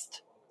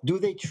trust. Do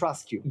they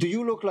trust you? Do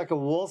you look like a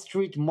Wall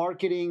Street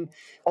marketing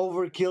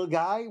overkill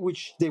guy,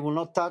 which they will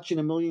not touch in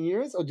a million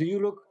years? Or do you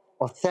look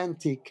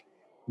authentic,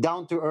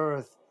 down to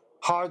earth,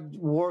 hard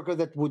worker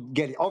that would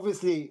get it?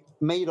 Obviously,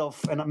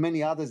 Madoff and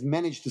many others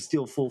managed to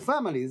steal full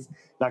families,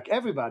 like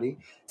everybody,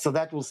 so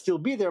that will still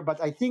be there.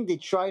 But I think they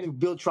try to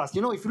build trust.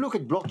 If you look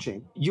at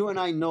blockchain, you and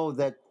I know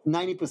that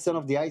 90%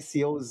 of the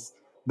ICOs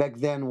back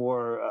then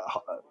were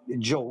a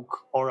joke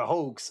or a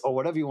hoax or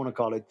whatever you want to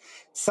call it.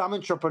 Some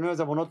entrepreneurs,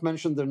 I will not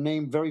mention their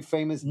name, very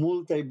famous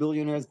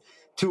multi-billionaires,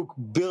 took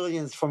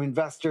billions from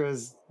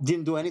investors,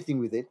 didn't do anything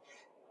with it.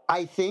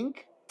 I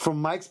think,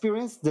 from my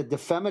experience, that the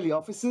family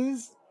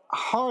offices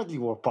hardly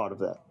were part of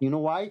that. You know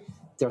why?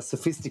 They're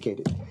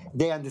sophisticated.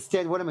 They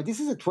understand what I mean.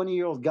 This is a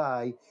 20-year-old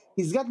guy.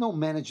 He's got no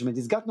management.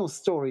 He's got no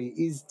story.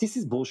 This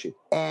is bullshit.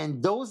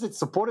 And those that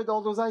supported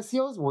all those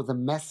ICOs were the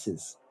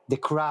masses, the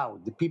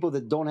crowd, the people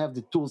that don't have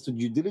the tools to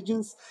due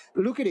diligence.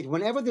 Look at it.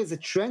 Whenever there's a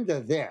trend, they're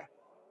there.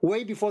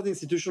 Way before the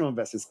institutional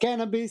investors.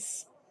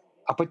 Cannabis,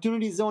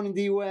 opportunity zone in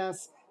the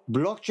US,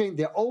 blockchain,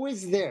 they're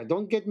always there.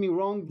 Don't get me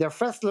wrong. They're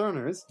fast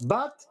learners,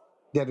 but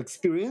they have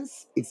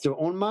experience. It's their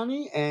own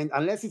money. And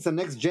unless it's a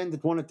next gen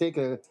that want to take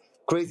a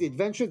crazy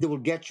adventure, they will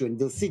get you and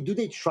they'll see, do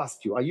they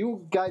trust you? Are you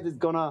a guy that's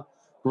going to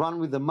run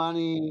with the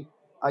money?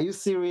 Are you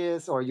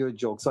serious or are you a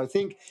joke? So I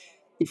think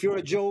if you're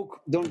a joke,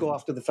 don't go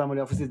after the family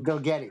offices. They'll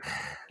get it.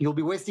 You'll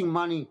be wasting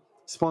money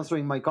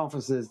sponsoring my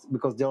conferences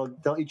because they'll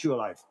eat you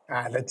alive.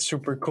 That's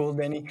super cool,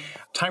 Denny.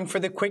 Time for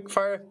the quick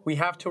fire. We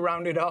have to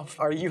round it off.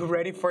 Are you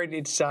ready for it?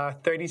 It's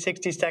 30,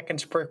 60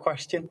 seconds per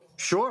question.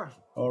 Sure.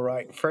 All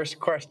right. First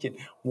question.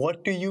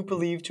 What do you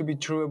believe to be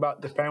true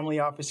about the family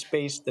office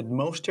space that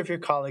most of your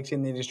colleagues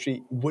in the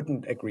industry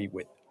wouldn't agree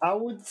with? I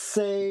would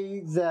say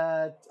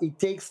that it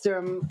takes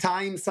them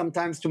time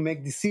sometimes to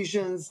make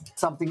decisions,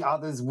 something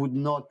others would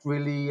not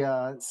really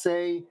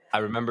say. I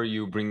remember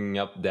you bringing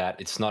up that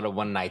it's not a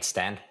one-night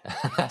stand.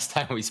 Last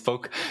time we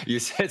spoke, you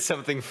said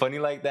something funny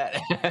like that.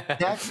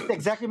 That's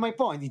exactly my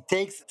point. It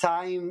takes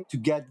time to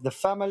get the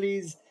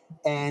families.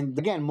 And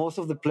again, most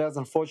of the players,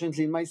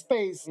 unfortunately, in my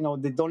space,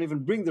 they don't even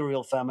bring the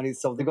real families.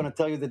 So they're going to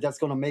tell you that that's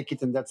going to make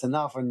it and that's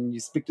enough. And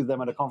you speak to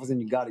them at a conference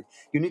and you got it.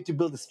 You need to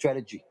build a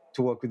strategy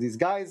to work with these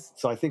guys.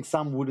 So I think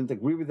some wouldn't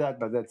agree with that,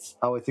 but that's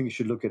how I think you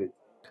should look at it.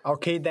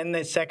 Okay, then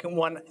the second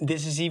one,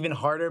 this is even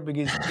harder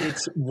because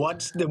it's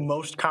what's the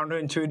most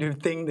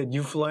counterintuitive thing that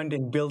you've learned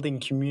in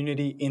building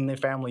community in the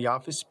family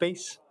office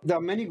space? There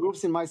are many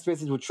groups in my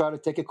space that would try to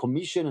take a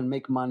commission and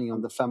make money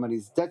on the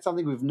families. That's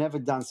something we've never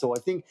done. So I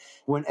think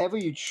whenever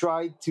you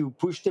try to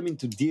push them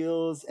into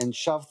deals and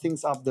shove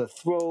things up their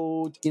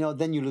throat,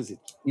 then you lose it.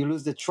 You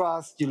lose the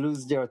trust, you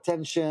lose their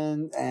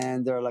attention,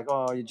 and they're like,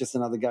 oh, you're just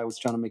another guy who's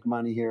trying to make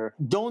money here.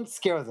 Don't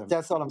scare them.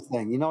 That's all I'm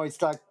saying.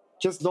 It's like,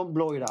 just don't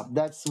blow it up.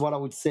 That's what I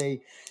would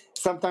say.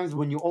 Sometimes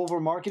when you're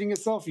over-marketing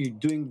yourself, you're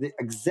doing the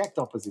exact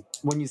opposite.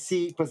 When you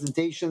see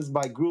presentations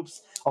by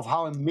groups of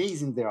how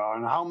amazing they are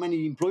and how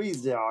many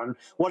employees there are and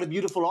what a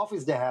beautiful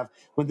office they have,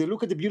 when they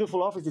look at the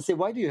beautiful office, they say,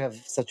 why do you have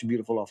such a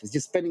beautiful office?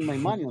 You're spending my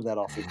money on that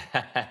office.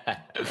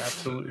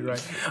 Absolutely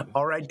right.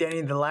 All right,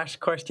 Denny, the last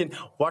question.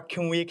 What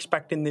can we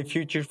expect in the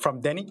future from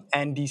Denny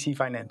and DC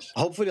Finance?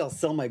 Hopefully I'll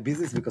sell my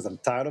business because I'm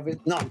tired of it.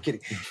 No, I'm kidding.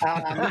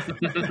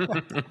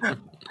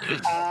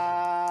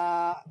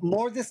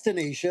 More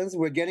destinations.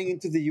 We're getting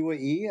into the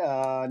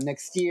UAE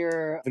next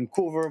year.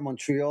 Vancouver,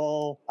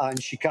 Montreal,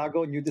 and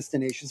Chicago, new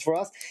destinations for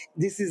us.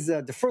 This is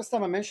the first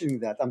time I'm mentioning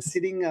that. I'm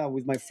sitting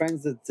with my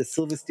friends at the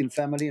Silverstein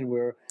family, and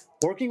we're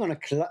working on a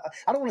club.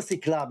 I don't want to say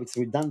club, it's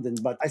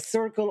redundant, but a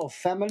circle of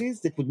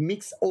families that would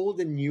mix old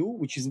and new,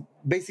 which is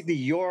basically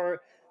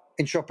your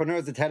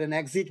entrepreneurs that had an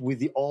exit with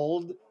the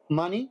old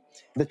money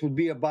that would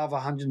be above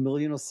 100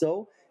 million or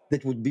so,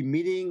 that would be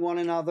meeting one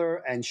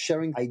another and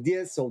sharing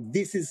ideas. So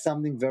this is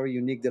something very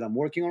unique that I'm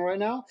working on right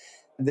now,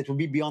 and that will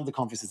be beyond the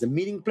conferences. A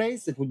meeting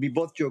place that would be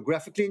both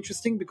geographically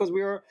interesting because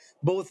we are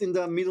both in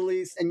the Middle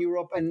East and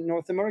Europe and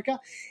North America,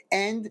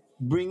 and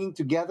bringing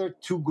together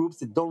two groups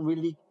that don't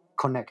really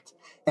connect.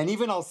 And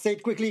even, I'll say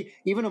it quickly,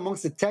 even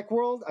amongst the tech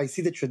world, I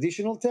see the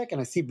traditional tech and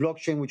I see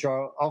blockchain, which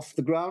are off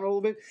the ground a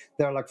little bit.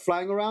 They're like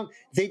flying around.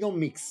 They don't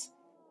mix.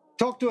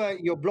 Talk to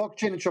your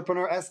blockchain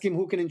entrepreneur, ask him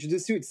who can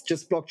introduce you. It's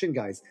just blockchain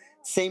guys.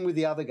 Same with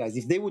the other guys.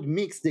 If they would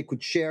mix, they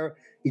could share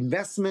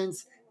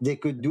investments. They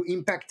could do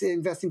impact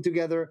investing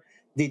together.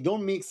 They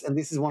don't mix, and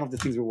this is one of the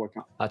things we're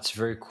working on. That's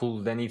very cool,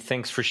 Denny.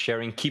 Thanks for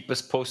sharing. Keep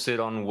us posted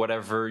on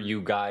whatever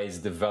you guys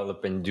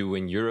develop and do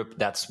in Europe.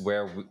 That's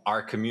where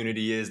our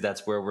community is.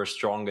 That's where we're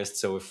strongest.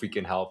 So if we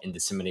can help in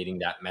disseminating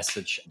that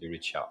message, do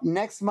reach out.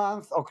 Next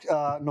month,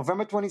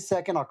 November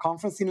 22nd, our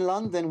conference in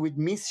London with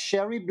Miss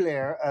Sherry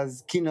Blair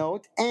as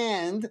keynote,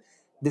 and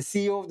the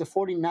CEO of the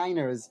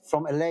 49ers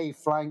from LA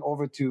flying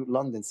over to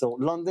London. So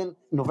London,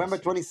 November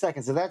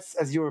 22nd. So that's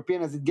as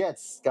European as it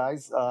gets,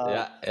 guys.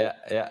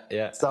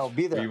 Yeah. So I'll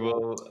be there.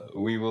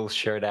 We will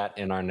share that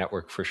in our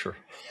network for sure.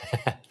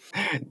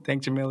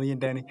 Thanks a million,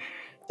 Denny.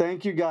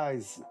 Thank you,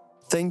 guys.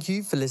 Thank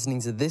you for listening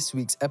to this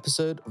week's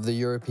episode of The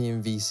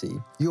European VC,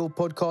 your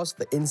podcast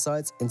for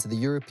insights into the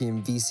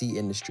European VC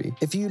industry.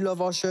 If you love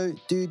our show,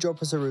 do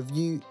drop us a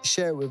review,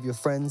 share it with your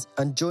friends,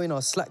 and join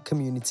our Slack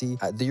community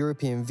at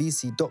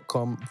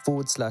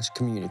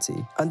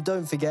theeuropeanvc.com/community. And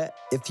don't forget,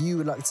 if you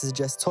would like to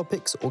suggest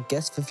topics or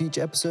guests for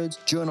future episodes,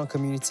 join our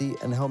community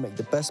and help make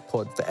the best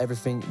pod for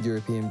everything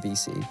European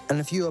VC. And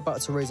if you are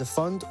about to raise a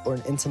fund or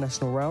an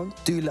international round,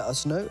 do let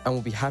us know and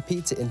we'll be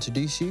happy to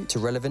introduce you to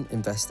relevant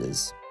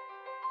investors.